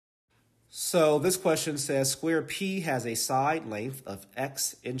So this question says square P has a side length of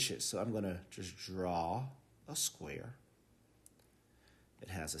x inches. So I'm going to just draw a square. It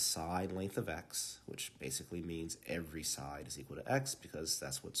has a side length of x, which basically means every side is equal to x because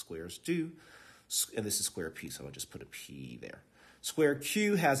that's what squares do. And this is square P, so I'll just put a P there. Square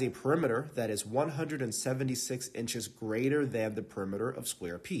Q has a perimeter that is 176 inches greater than the perimeter of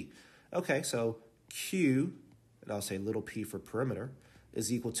square P. Okay, so Q, and I'll say little p for perimeter,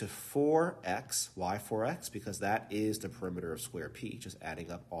 is equal to 4x. Why 4x? Because that is the perimeter of square P, just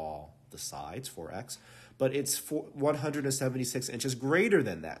adding up all the sides, 4x. But it's 176 inches greater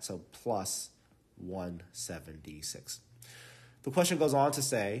than that, so plus 176. The question goes on to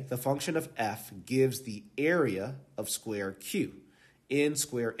say, the function of f gives the area of square Q in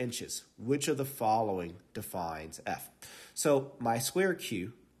square inches. Which of the following defines f? So my square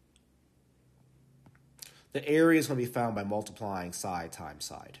Q, the area is going to be found by multiplying side times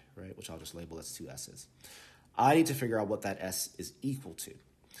side, right? Which I'll just label as 2 s's. I need to figure out what that s is equal to.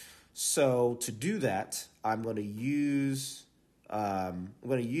 So to do that, I'm going to use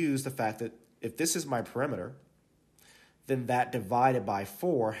the fact that if this is my perimeter, then that divided by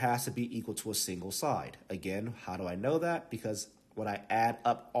 4 has to be equal to a single side. Again, how do I know that? Because when I add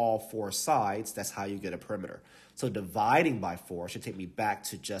up all 4 sides, that's how you get a perimeter. So dividing by 4 should take me back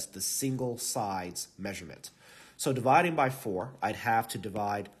to just the single sides measurement. So dividing by 4, I'd have to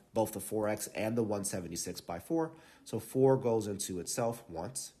divide both the 4x and the 176 by 4. So 4 goes into itself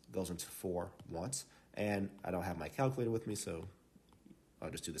once, goes into 4 once, and I don't have my calculator with me, so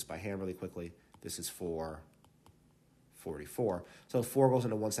I'll just do this by hand really quickly. This is 444. So 4 goes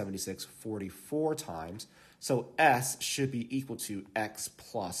into 176 44 times. So S should be equal to x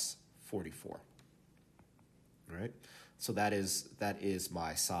plus 44. All right? So that is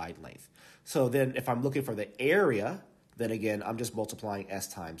my side length. So then if I'm looking for the area, then again, I'm just multiplying S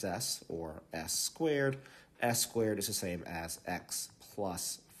times S, or S squared. S squared is the same as x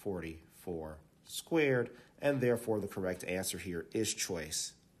plus 44 squared, and therefore the correct answer here is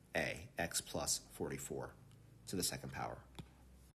choice A, x plus 44 to the second power.